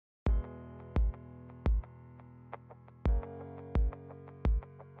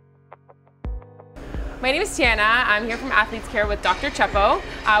My name is Tiana. I'm here from Athletes Care with Dr. Cepo.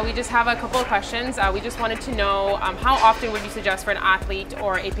 We just have a couple of questions. We just wanted to know how often would you suggest for an athlete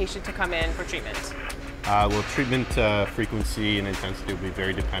or a patient to come in for treatment? Well, treatment frequency and intensity will be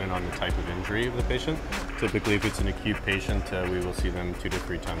very dependent on the type of injury of the patient. Typically, if it's an acute patient, we will see them 2 to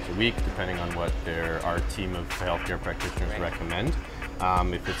 3 times a week, depending on what our team of healthcare practitioners recommend.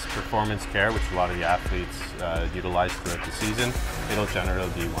 If it's performance care, which a lot of the athletes utilize throughout the season, it'll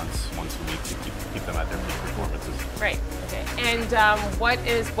generally be once a week to keep them at their peak performances. Right. Okay. And what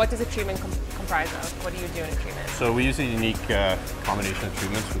does a treatment comprise of? What do you do in a treatment? So we use a unique combination of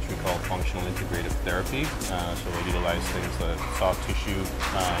treatments, which we call functional integrative therapy. So we utilize things like soft tissue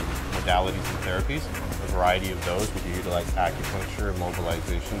modalities and therapies. A variety of those. We do utilize acupuncture,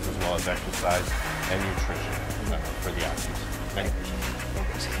 mobilizations, as well as exercise and nutrition for the athletes.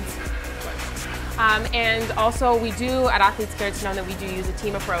 And also we do at Athletes Care, it's known that we do use a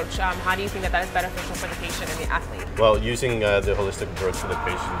team approach. How do you think that is beneficial for the patient and the athlete? Well, using the holistic approach for the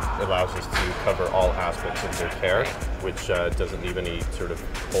patient allows us to cover all aspects of their care, which doesn't leave any sort of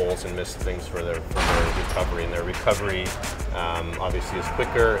holes and missed things for their recovery. And their recovery obviously is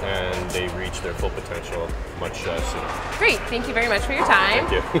quicker, and they reach their full potential much sooner. Great, thank you very much for your time.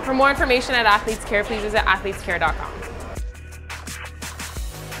 Thank you. For more information at Athletes Care, please visit athletescare.com.